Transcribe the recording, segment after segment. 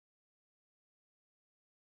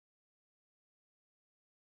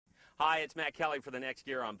Hi, it's Matt Kelly for The Next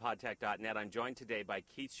Gear on podtech.net. I'm joined today by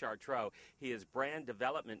Keith Chartreux. He is Brand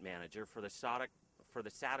Development Manager for the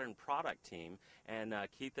Saturn product team. And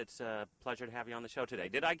Keith, it's a pleasure to have you on the show today.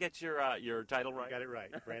 Did I get your title right? You got it right.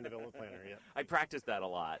 Brand Development Planner, yeah. I practiced that a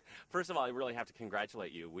lot. First of all, I really have to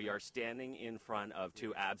congratulate you. We are standing in front of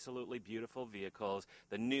two absolutely beautiful vehicles,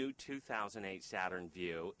 the new 2008 Saturn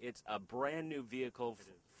Vue. It's a brand new vehicle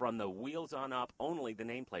from the wheels on up, only the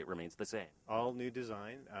nameplate remains the same. All new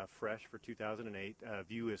design, fresh for 2008.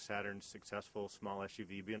 Vue is Saturn's successful small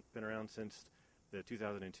SUV, been around since the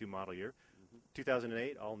 2002 model year.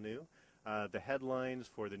 2008, all new. The headlines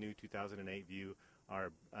for the new 2008 Vue are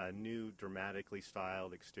a new, dramatically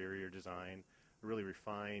styled exterior design, really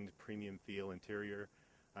refined, premium feel interior,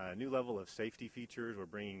 new level of safety features. We're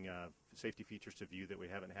bringing safety features to Vue that we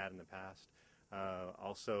haven't had in the past.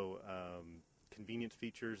 Also, convenience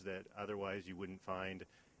features that otherwise you wouldn't find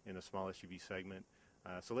in a small SUV segment.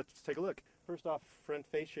 So let's take a look. First off, front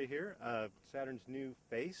fascia here, Saturn's new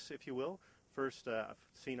face, if you will. First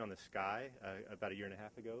seen on the Sky about a year and a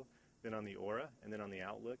half ago, then on the Aura, and then on the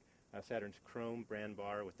Outlook. Saturn's chrome brand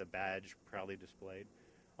bar with the badge proudly displayed.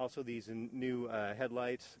 Also these new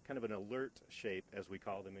headlights, kind of an alert shape as we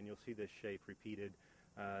call them, and you'll see this shape repeated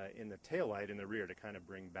in the taillight in the rear to kind of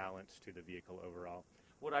bring balance to the vehicle overall.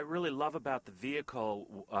 What I really love about the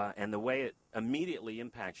vehicle and the way it immediately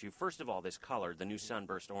impacts you, first of all, this color, the new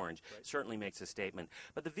sunburst orange, certainly makes a statement.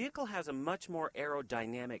 But the vehicle has a much more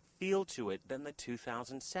aerodynamic feel to it than the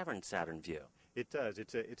 2007 Saturn Vue. It does.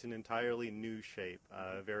 It's an entirely new shape,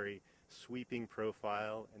 a very sweeping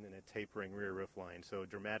profile, and then a tapering rear roof line. So a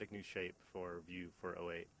dramatic new shape for Vue for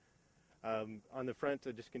 08. On the front,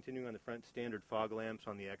 just continuing on the front, standard fog lamps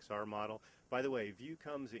on the XR model. By the way, Vue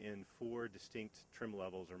comes in 4 distinct trim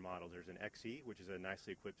levels or models. There's an XE, which is a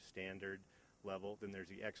nicely equipped standard level. Then there's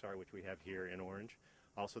the XR, which we have here in orange.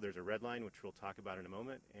 Also, there's a red line, which we'll talk about in a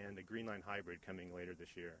moment, and a green line hybrid coming later this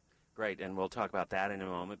year. Great, and we'll talk about that in a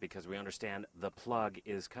moment because we understand the plug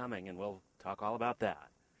is coming, and we'll talk all about that.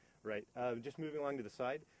 Right. Just moving along to the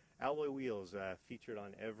side, alloy wheels featured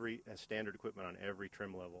on every standard equipment on every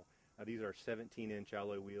trim level. These are 17-inch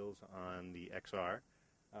alloy wheels on the XR.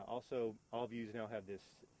 Also, all Vues now have this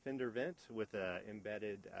fender vent with an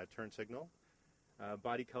embedded turn signal,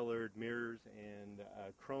 body-colored mirrors, and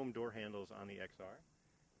chrome door handles on the XR.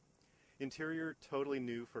 Interior, totally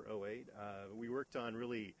new for 08. We worked on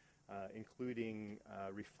really including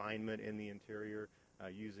refinement in the interior,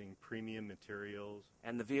 using premium materials.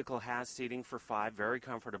 And the vehicle has seating for 5 very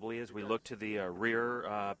comfortably as we look to the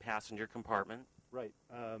rear passenger compartment. Right.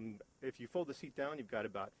 If you fold the seat down, you've got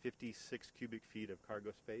about 56 cubic feet of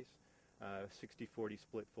cargo space, 60-40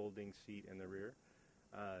 split folding seat in the rear,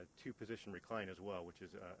 2-position recline as well, which is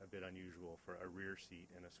a bit unusual for a rear seat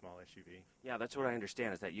in a small SUV. Yeah, that's what I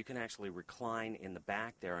understand, is that you can actually recline in the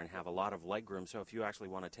back there and have a lot of leg room. So if you actually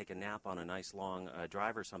want to take a nap on a nice long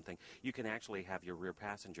drive or something, you can actually have your rear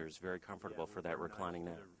passengers very comfortable for that reclining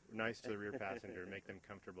nap. Nice to the rear passenger, make them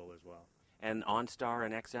comfortable as well. And OnStar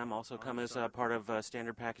and XM also come as part of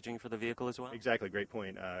standard packaging for the vehicle as well? Exactly, great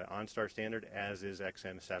point. OnStar standard, as is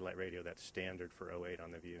XM satellite radio. That's standard for 08 on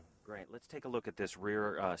the Vue. Great. Let's take a look at this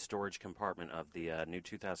rear storage compartment of the new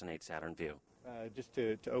 2008 Saturn Vue. Just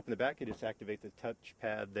to open the back, you just activate the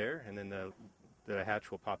touchpad there, and then the hatch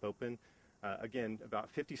will pop open. Again, about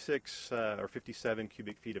 56 or 57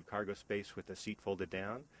 cubic feet of cargo space with the seat folded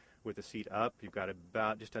down. With the seat up, you've got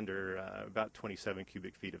just under about 27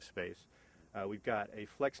 cubic feet of space. We've got a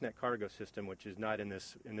FlexNet cargo system, which is not in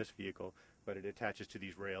this vehicle, but it attaches to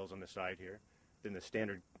these rails on the side here. Then the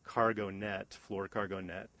standard cargo net, floor cargo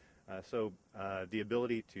net. So the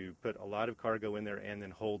ability to put a lot of cargo in there and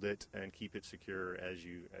then hold it and keep it secure as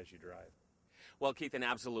you drive. Well, Keith, an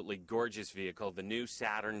absolutely gorgeous vehicle, the new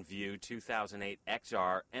Saturn Vue 2008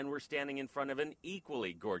 XR, and we're standing in front of an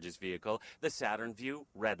equally gorgeous vehicle, the Saturn Vue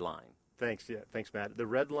Redline. Thanks, Matt. The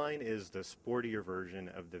Redline is the sportier version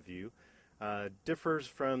of the Vue. Differs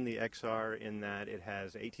from the XR in that it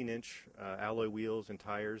has 18-inch alloy wheels and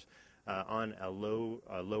tires on a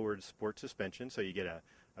lowered sport suspension, so you get a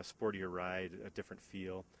sportier ride, a different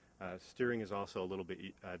feel. Steering is also a little bit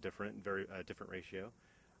different, very different ratio.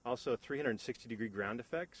 Also 360-degree ground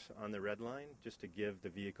effects on the Redline, just to give the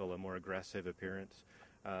vehicle a more aggressive appearance.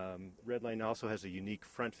 Redline also has a unique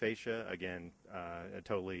front fascia, again,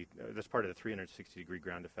 that's part of the 360-degree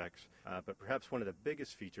ground effects. But perhaps one of the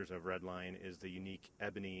biggest features of Redline is the unique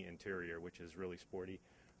ebony interior, which is really sporty.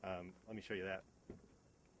 Let me show you that.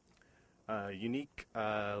 Unique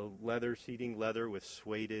leather seating, leather with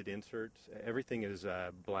suede inserts. Everything is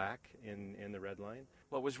black in the Redline.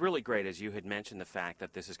 What was really great is you had mentioned the fact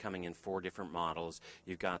that this is coming in 4 different models.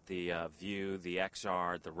 You've got the Vue, the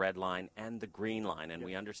XR, the Redline, and the Greenline. And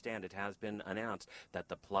we understand it has been announced that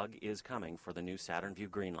the plug is coming for the new Saturn Vue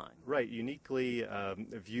Greenline. Right. Uniquely,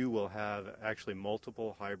 Vue will have actually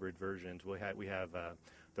multiple hybrid versions. We have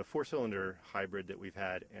the 4-cylinder hybrid that we've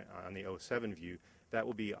had on the 07 Vue. That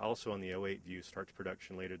will be also on the 08 Vue, starts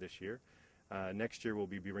production later this year. Next year we'll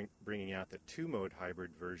be bringing out the 2-mode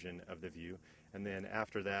hybrid version of the Vue, and then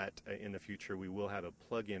after that, in the future, we will have a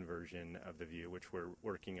plug-in version of the Vue, which we're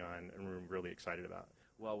working on and we're really excited about.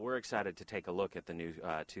 Well, we're excited to take a look at the new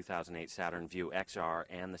 2008 Saturn Vue XR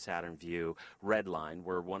and the Saturn Vue Redline.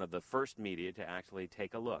 We're one of the first media to actually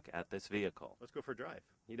take a look at this vehicle. Let's go for a drive.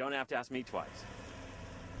 You don't have to ask me twice.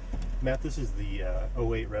 Matt, this is the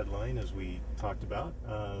 08 Redline, as we talked about.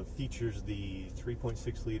 Features the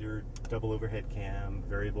 3.6-liter double overhead cam,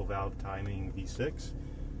 variable valve timing V6,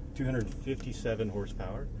 257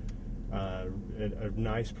 horsepower, a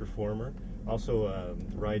nice performer. Also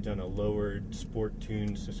rides on a lowered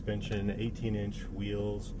sport-tuned suspension, 18-inch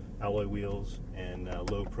wheels, alloy wheels, and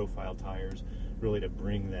low-profile tires, really to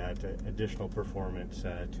bring that additional performance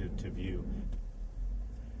to Vue.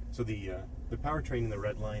 So the powertrain in the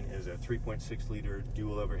Redline is a 3.6-liter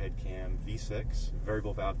dual overhead cam V6,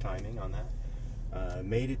 variable valve timing on that.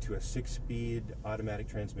 Made it to a 6-speed automatic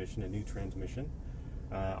transmission, a new transmission.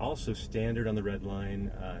 Also standard on the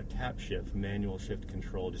Redline, tap shift, manual shift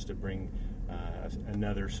control, just to bring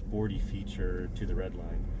another sporty feature to the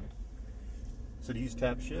Redline. So to use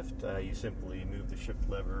tap shift, you simply move the shift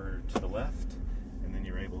lever to the left, and then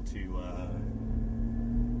you're able to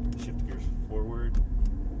shift gears forward,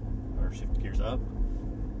 or shift gears up,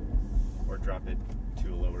 or drop it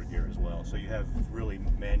to a lower gear as well. So you have really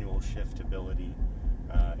manual shift ability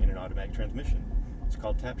in an automatic transmission. It's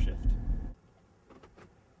called tap shift.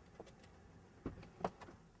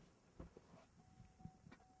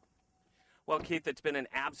 Well, Keith, it's been an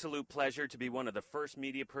absolute pleasure to be one of the first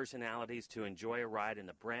media personalities to enjoy a ride in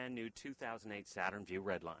the brand new 2008 Saturn Vue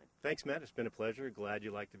Redline. Thanks, Matt. It's been a pleasure. Glad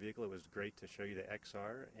you liked the vehicle. It was great to show you the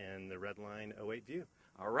XR and the Redline 08 Vue.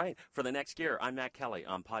 All right. For the next gear, I'm Matt Kelly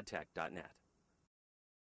on podtech.net.